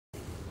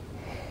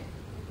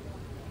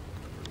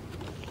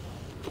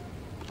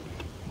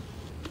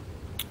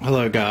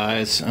Hello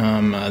guys,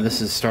 this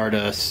is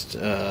Stardust,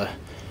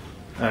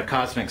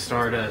 Cosmic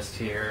Stardust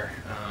here,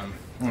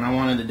 and I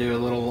wanted to do a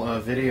little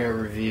video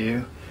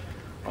review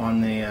on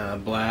the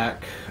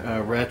black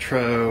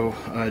retro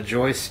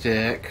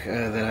joystick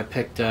that I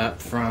picked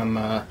up from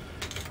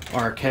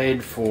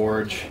Arcade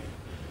Forge.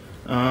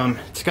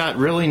 It's got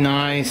really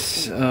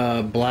nice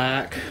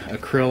black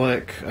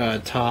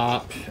acrylic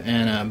top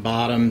and a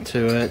bottom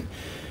to it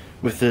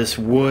with this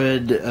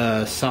wood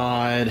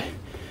side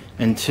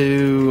and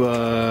two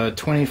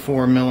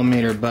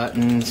 24mm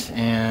buttons,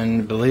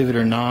 and believe it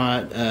or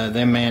not,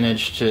 they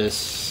managed to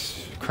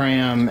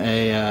cram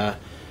a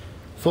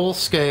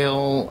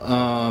full-scale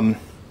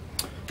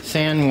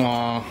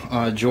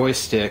Sanwa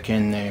joystick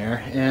in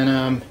there,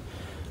 and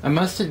I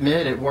must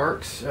admit it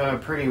works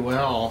pretty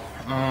well.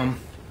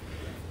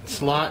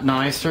 It's a lot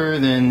nicer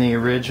than the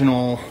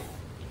original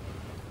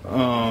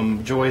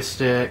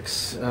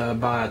joysticks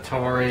by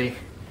Atari.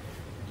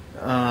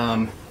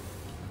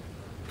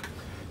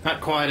 Not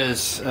quite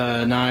as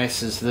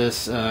nice as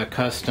this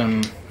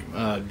custom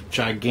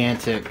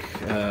gigantic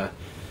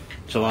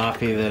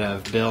jalopy that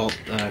I've built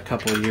a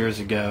couple of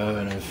years ago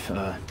and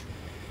have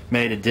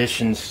made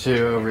additions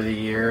to over the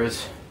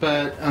years,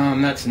 but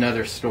that's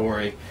another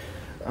story.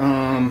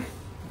 I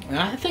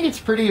think it's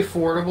pretty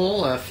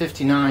affordable,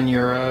 59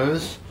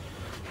 euros,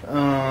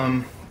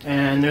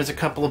 and there's a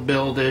couple of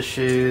build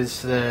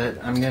issues that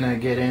I'm going to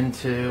get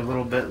into a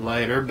little bit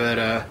later,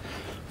 but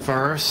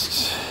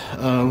first,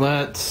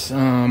 let's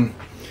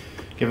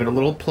give it a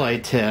little play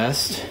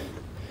test.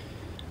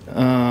 So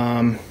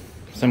I'm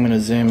going to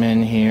zoom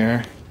in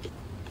here.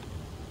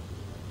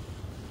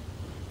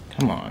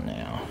 Come on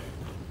now.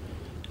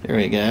 There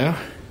we go.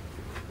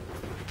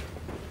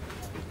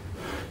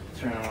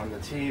 Turn on the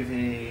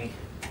TV.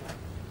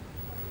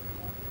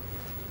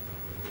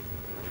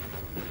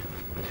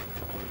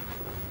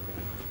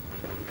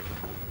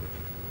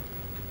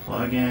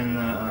 Plug in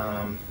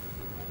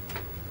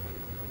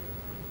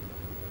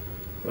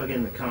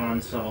the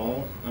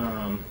console.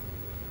 I'm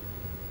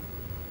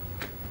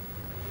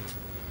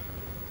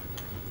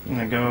going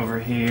to go over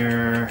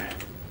here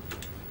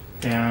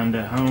down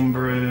to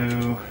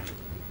Homebrew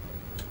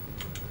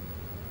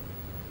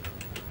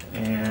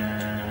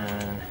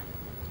and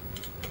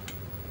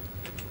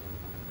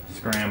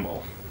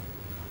Scramble.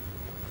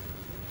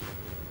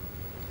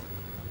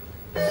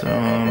 So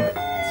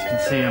as you can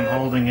see, I'm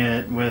holding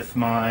it with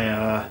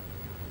my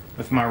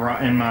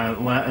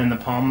in the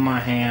palm of my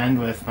hand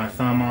with my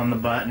thumb on the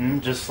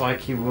button, just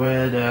like you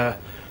would a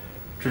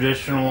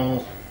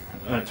traditional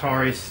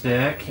Atari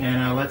stick,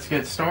 and let's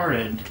get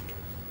started.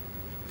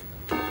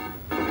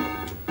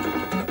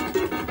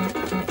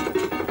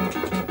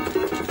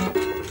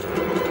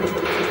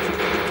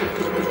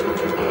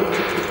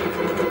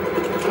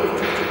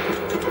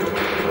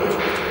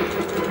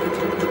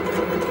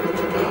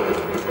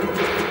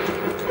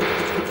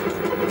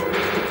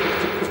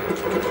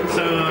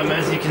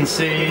 As you can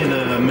see,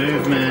 the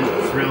movement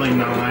is really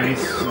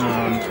nice.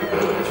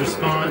 It's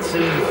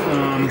responsive.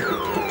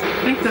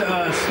 I think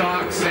the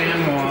stock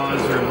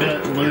Sanwas are a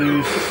bit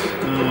loose,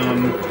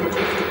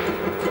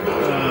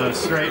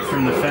 straight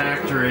from the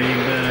factory,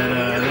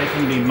 but they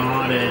can be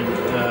modded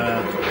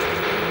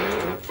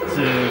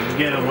to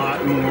get a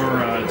lot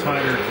more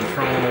tighter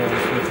controls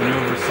with an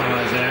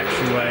oversized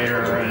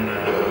actuator and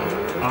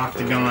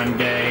octagon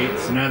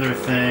gates and other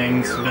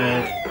things.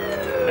 But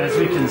as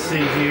we can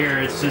see here,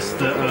 it's just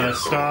the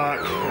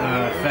stock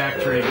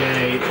factory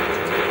gate.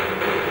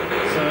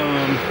 So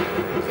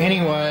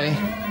anyway,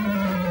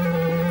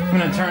 I'm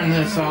going to turn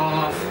this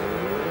off,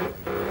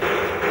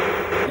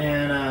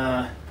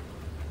 and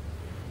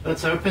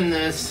let's open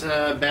this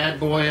bad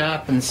boy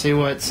up and see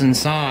what's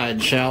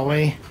inside, shall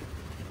we?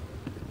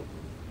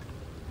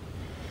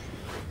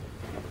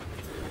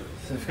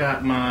 So I've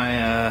got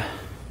my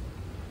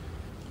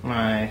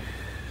my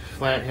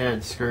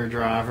flathead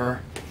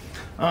screwdriver.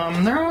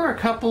 There are a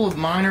couple of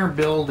minor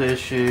build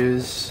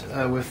issues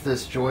with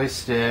this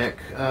joystick,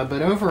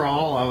 but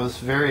overall I was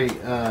very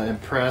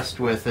impressed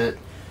with it.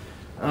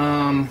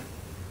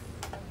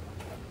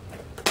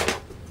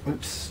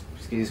 Oops,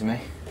 excuse me.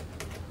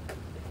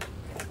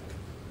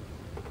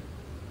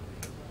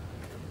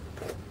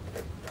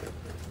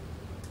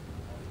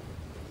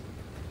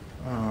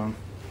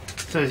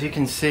 So as you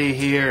can see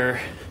here,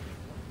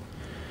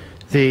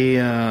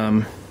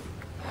 the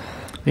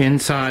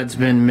inside's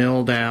been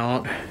milled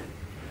out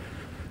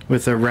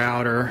with a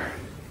router.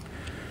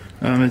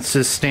 It's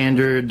just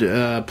standard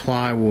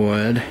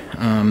plywood.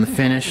 The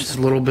finish is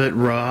a little bit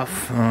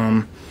rough.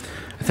 I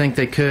think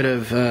they could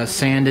have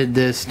sanded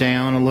this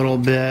down a little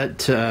bit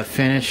to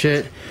finish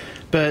it.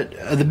 But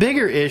the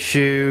bigger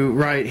issue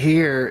right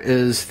here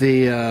is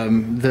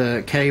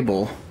the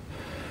cable,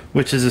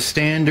 which is a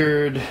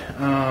standard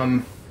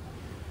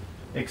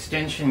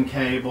extension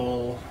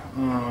cable.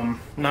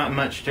 Not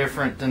much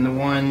different than the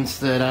ones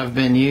that I've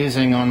been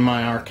using on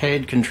my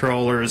arcade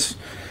controllers.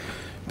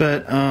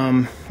 But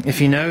if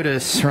you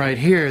notice right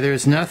here,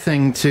 there's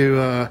nothing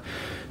to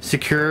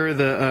secure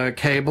the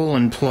cable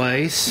in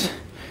place.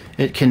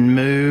 it can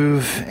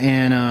move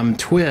and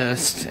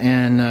twist,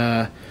 and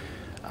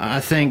I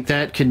think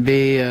that could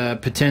be a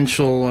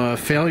potential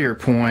failure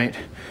point.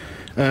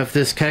 If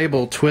this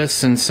cable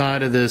twists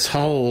inside of this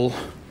hole,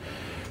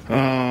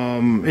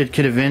 it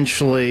could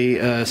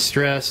eventually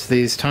stress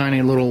these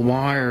tiny little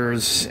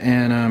wires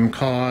and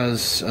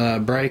cause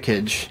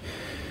breakage.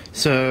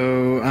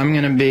 So I'm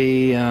going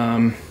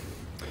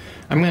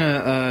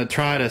to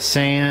try to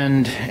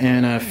sand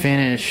and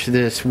finish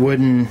this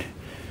wooden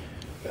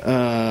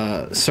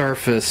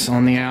surface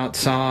on the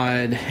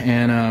outside,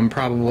 and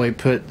probably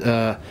put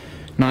a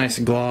nice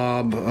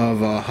glob of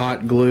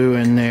hot glue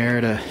in there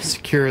to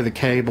secure the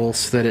cable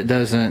so that it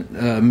doesn't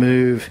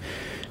move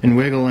and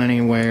wiggle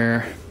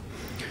anywhere.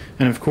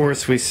 And of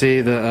course we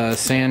see the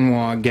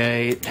sandwa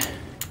gate,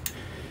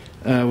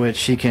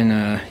 which you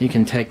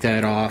can take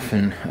that off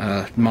and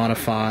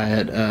modify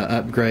it,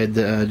 upgrade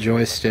the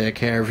joystick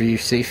however you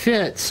see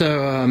fit.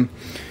 So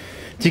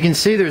as you can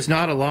see, there's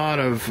not a lot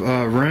of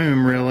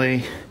room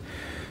really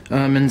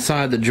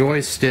inside the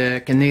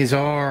joystick, and these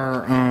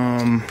are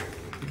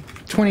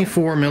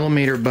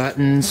 24mm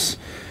buttons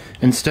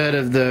instead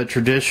of the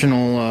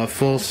traditional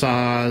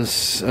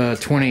full-size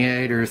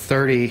 28 or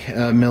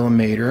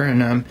 30mm,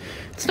 and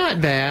it's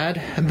not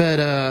bad,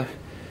 but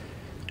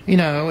you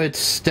know,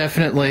 it's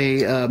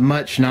definitely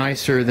much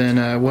nicer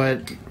than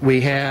what we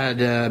had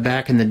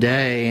back in the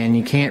day, and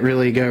you can't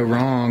really go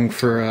wrong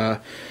for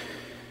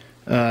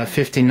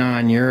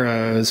 59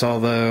 euros,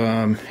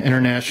 although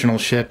international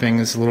shipping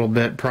is a little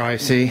bit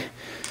pricey.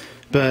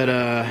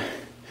 But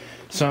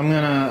so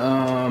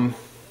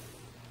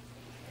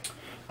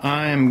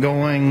I am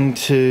going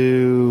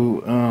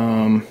to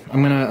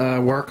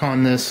work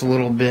on this a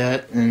little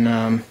bit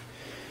and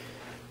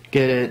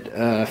get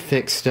it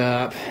fixed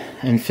up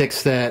and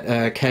fix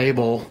that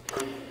cable,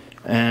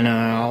 and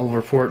I'll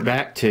report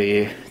back to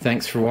you.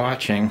 Thanks for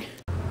watching.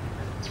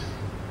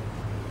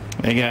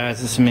 Hey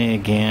guys, it's me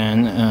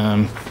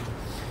again.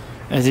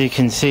 As you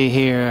can see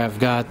here, I've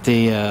got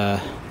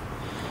the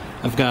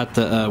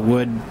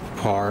wood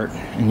part,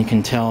 and you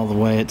can tell the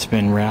way it's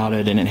been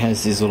routed, and it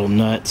has these little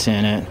nuts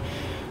in it.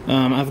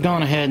 I've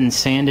gone ahead and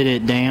sanded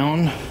it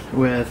down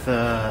with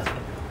a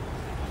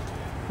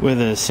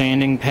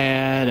sanding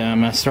pad.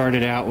 I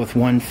started out with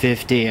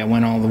 150. I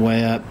went all the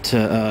way up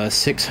to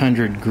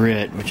 600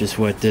 grit, which is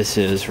what this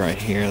is right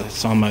here.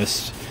 It's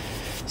almost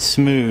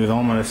smooth,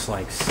 almost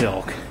like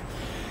silk.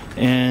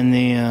 And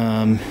the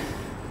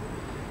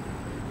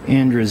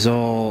end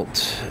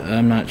result,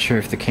 I'm not sure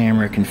if the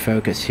camera can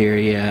focus here.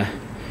 Yeah,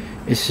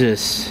 it's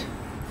just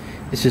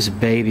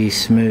baby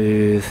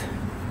smooth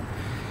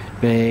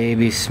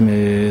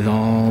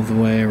all the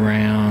way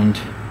around.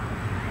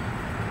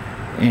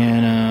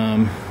 And I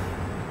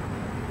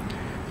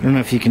don't know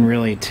if you can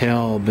really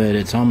tell, but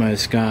it's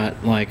almost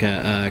got like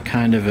a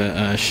kind of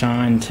a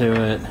shine to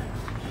it.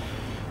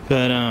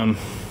 But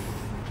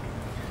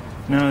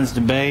I was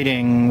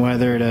debating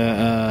whether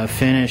to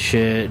finish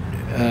it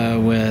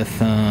with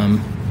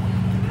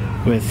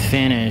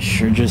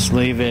finish, or just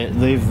leave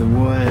the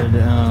wood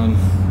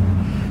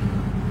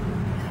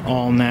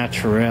all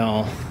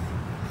natural.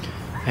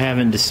 I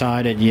haven't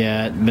decided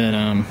yet, but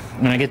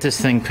when I get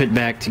this thing put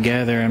back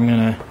together, I'm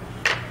gonna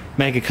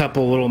make a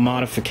couple little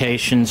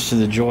modifications to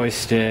the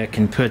joystick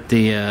and put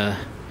the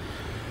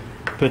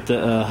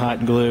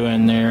hot glue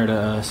in there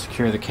to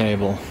secure the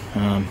cable.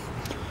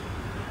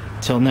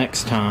 Till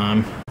next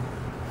time.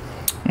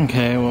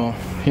 Okay, well,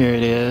 here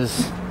it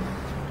is,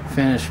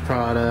 finished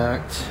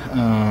product.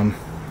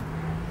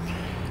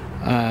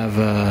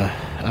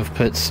 I've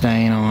put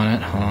stain on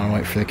it. Hold on,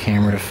 wait for the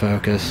camera to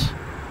focus.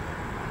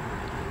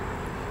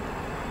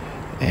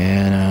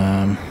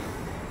 And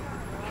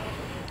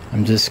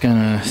I'm just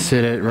gonna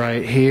sit it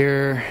right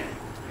here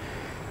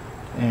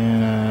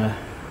and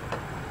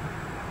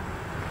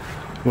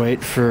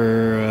wait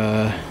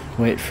for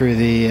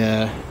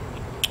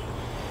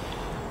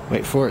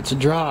it to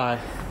dry,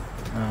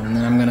 and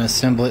then I'm gonna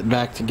assemble it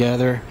back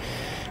together.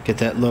 Get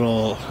that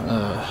little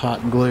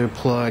hot glue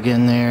plug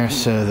in there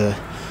so the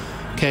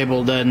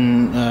cable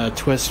doesn't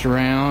twist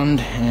around,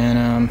 and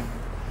I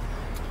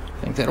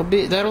think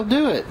that'll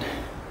do it.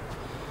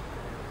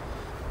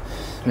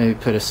 Maybe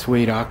put a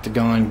sweet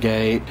octagon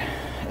gate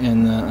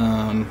in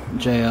the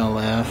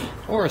JLF,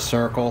 or a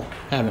circle.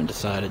 Haven't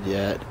decided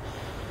yet.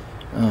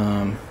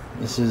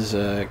 This is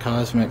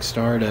Cosmic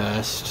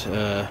Stardust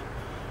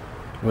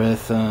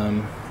with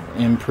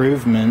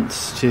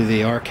improvements to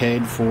the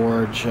Arcade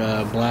Forge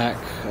Black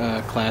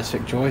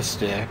Classic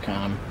Joystick.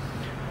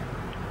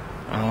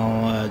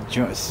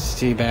 I'll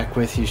see back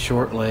with you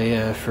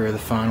shortly for the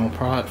final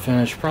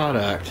finished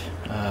product.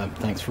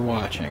 Thanks for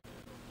watching.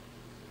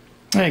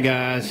 Hey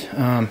guys,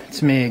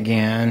 it's me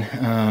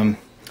again.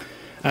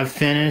 I've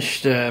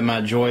finished my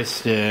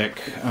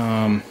joystick,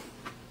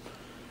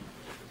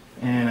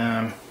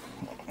 and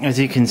as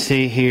you can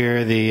see here,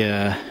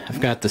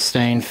 I've got the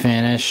stain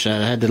finish.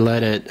 I had to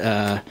let it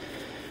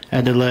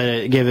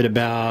give it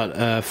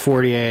about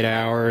 48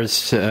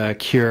 hours to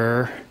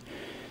cure.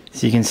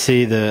 So you can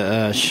see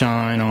the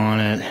shine on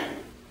it.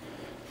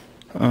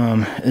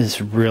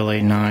 is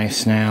really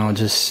nice now.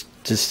 Just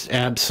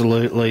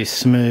absolutely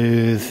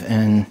smooth,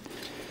 and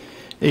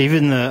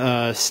even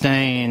the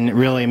stain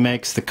really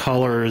makes the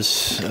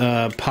colors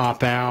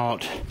pop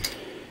out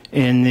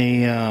in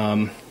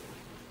the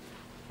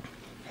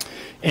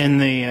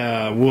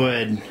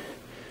wood.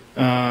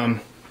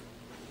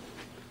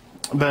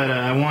 But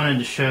I wanted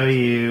to show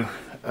you.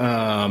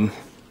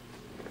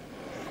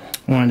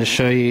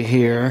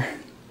 Here.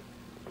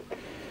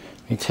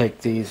 Let me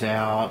take these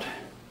out.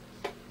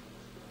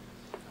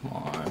 Come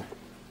on.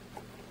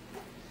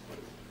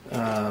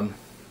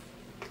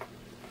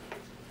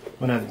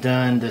 What I've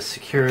done to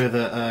secure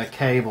the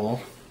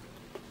cable.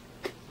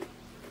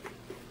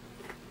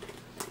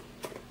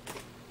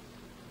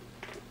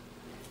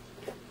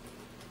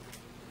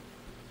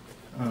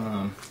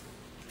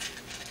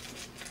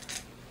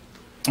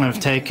 I've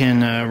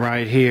taken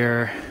right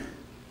here.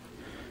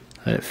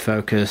 Let it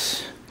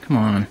focus. Come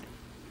on.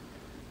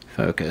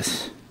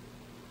 Focus.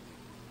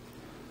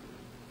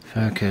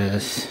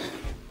 Focus.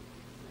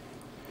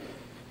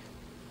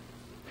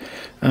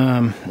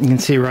 You can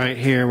see right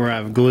here where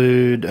I've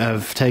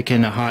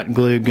taken a hot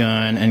glue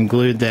gun and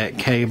glued that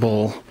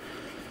cable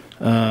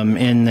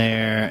in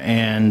there,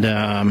 and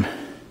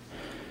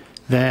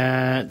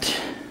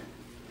that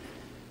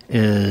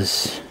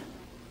is,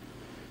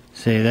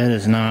 see, that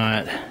is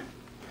not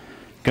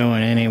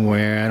going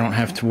anywhere. I don't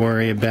have to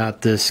worry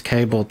about this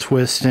cable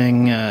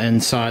twisting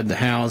inside the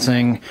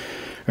housing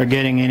or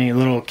getting any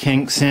little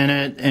kinks in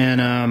it.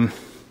 And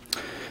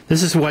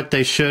this is what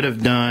they should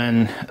have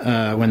done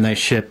when they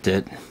shipped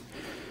it.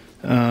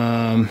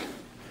 And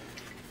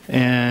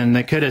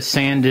they could have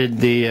sanded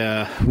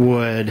the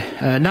wood,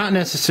 not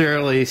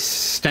necessarily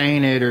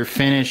stain it or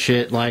finish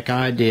it like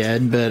I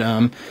did,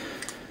 but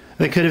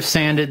they could have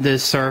sanded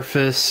this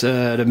surface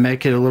to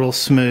make it a little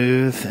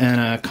smooth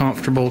and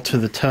comfortable to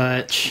the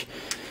touch,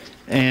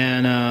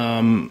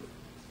 and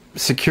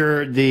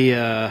secured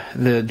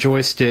the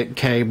joystick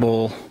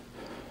cable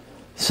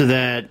so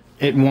that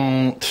it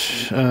won't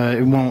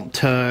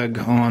tug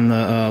on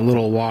the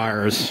little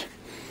wires.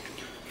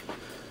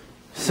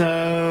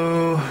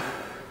 So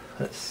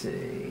let's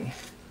see.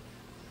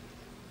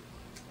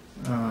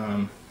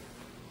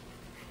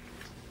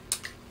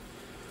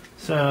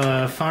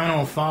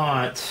 Final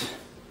thoughts.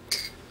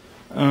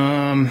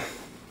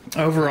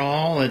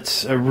 Overall,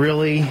 it's a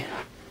really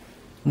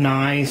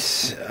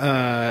nice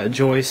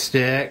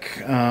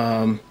joystick.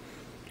 I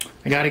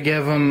got to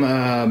give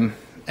them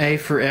A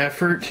for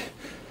effort.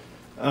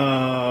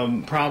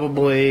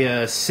 Probably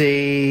a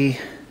C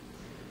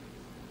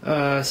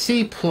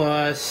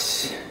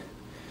plus,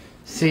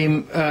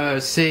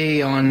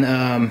 C on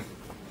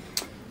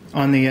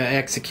the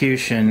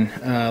execution.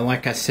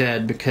 Like I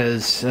said,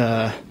 because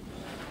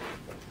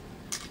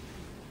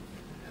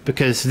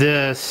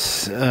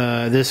this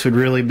would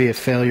really be a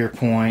failure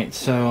point.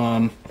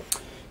 So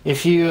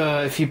if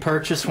you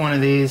purchase one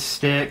of these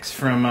sticks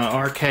from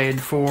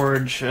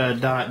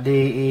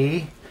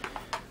arcadeforge.de,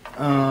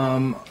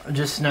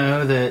 just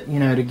know that, you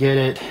know, to get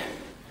it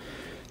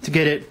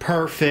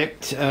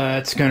perfect,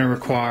 it's going to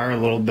require a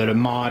little bit of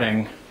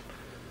modding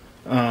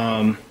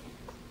and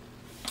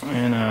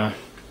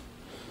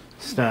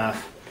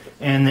stuff.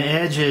 And the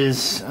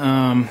edges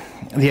of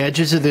the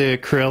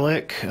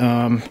acrylic,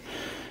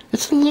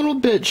 it's a little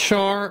bit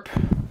sharp,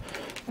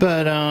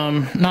 but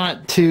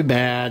not too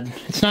bad.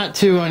 It's not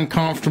too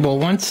uncomfortable.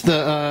 Once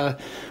they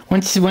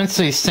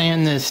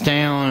sand this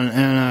down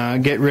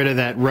and get rid of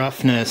that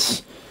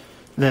roughness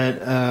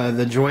that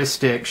the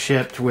joystick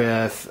shipped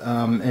with,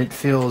 it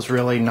feels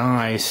really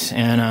nice,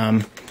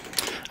 and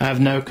I have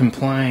no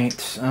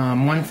complaints.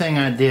 One thing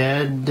I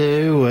did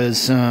do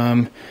was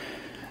I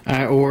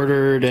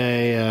ordered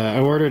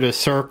a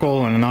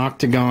circle and an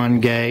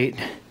octagon gate.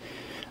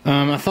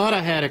 I thought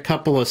I had a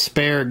couple of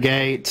spare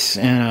gates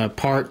in a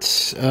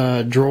parts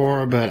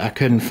drawer, but I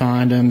couldn't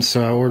find them,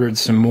 so I ordered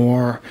some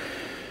more.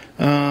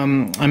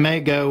 I may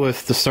go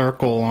with the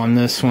circle on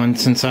this one,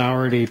 since I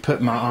already put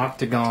my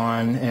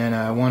octagon in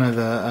one of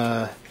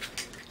the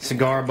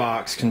cigar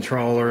box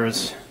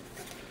controllers.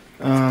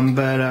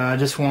 But I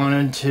just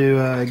wanted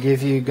to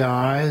give you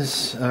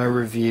guys a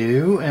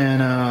review,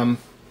 and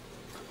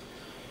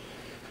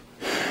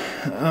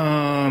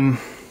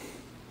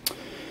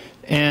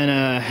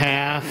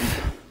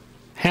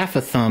half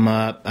a thumb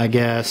up, I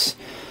guess,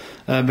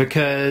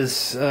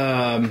 because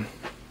like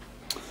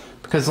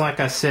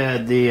I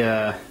said,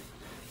 the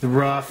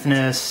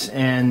roughness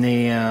and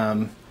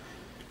the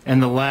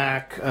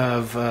lack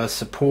of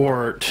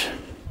support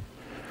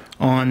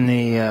on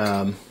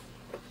the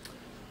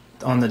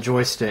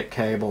joystick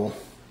cable.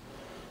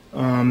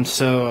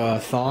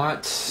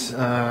 Thoughts,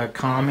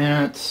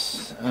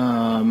 comments,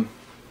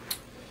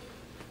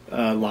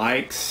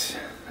 likes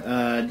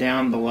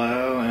down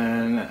below,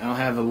 and I'll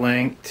have a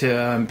link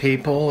to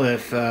people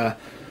if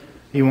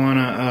you want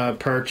to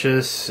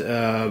purchase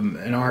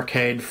an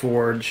Arcade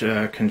Forge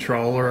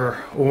controller,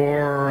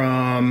 or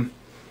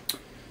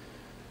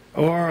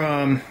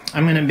I'm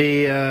going to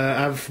be,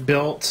 I've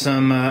built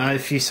some,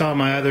 if you saw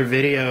my other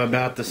video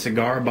about the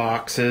cigar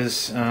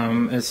boxes,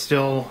 it's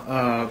still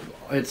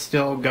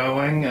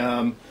going.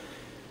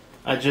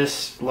 I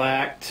just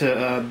lack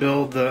to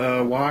build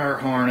the wire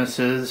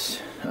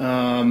harnesses,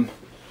 and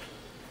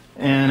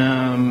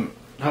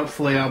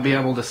hopefully I'll be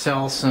able to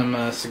sell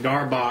some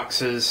cigar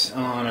boxes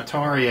on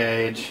Atari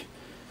Age.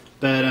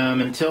 But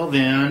until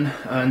then,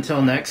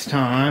 until next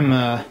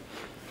time,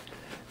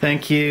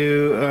 thank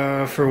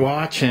you for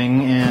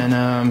watching,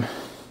 and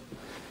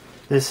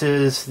this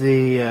is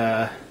the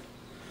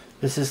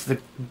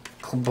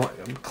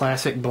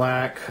classic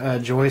black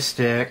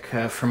joystick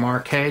from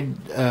Arcade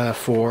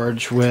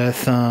Forge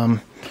with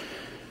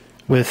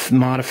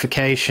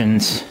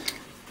modifications.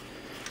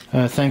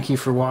 Thank you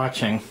for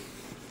watching.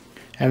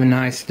 Have a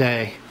nice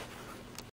day.